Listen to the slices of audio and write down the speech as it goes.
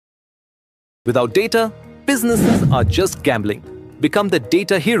Without data, businesses are just gambling. Become the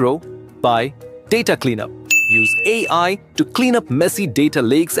data hero by Data Cleanup. Use AI to clean up messy data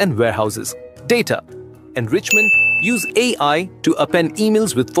lakes and warehouses. Data enrichment. Use AI to append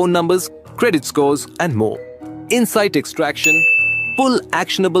emails with phone numbers, credit scores, and more. Insight extraction. Pull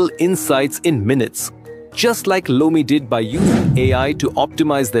actionable insights in minutes. Just like Lomi did by using AI to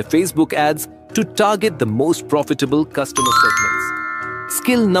optimize their Facebook ads to target the most profitable customer segments.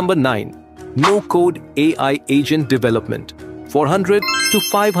 Skill number 9. No-code AI agent development. $400 to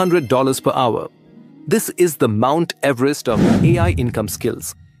 $500 per hour. This is the Mount Everest of AI income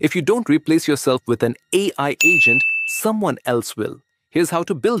skills. If you don't replace yourself with an AI agent, someone else will. Here's how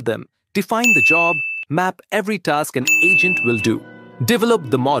to build them. Define the job, map every task an agent will do. Develop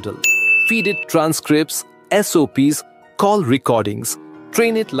the model. Feed it transcripts, SOPs, call recordings.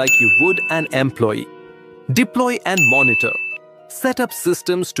 Train it like you would an employee. Deploy and monitor. Set up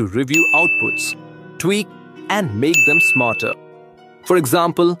systems to review outputs, tweak, and make them smarter. For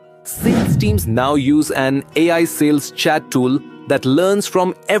example, sales teams now use an AI sales chat tool that learns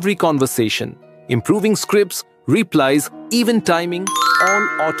from every conversation, improving scripts, replies, even timing, all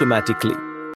automatically.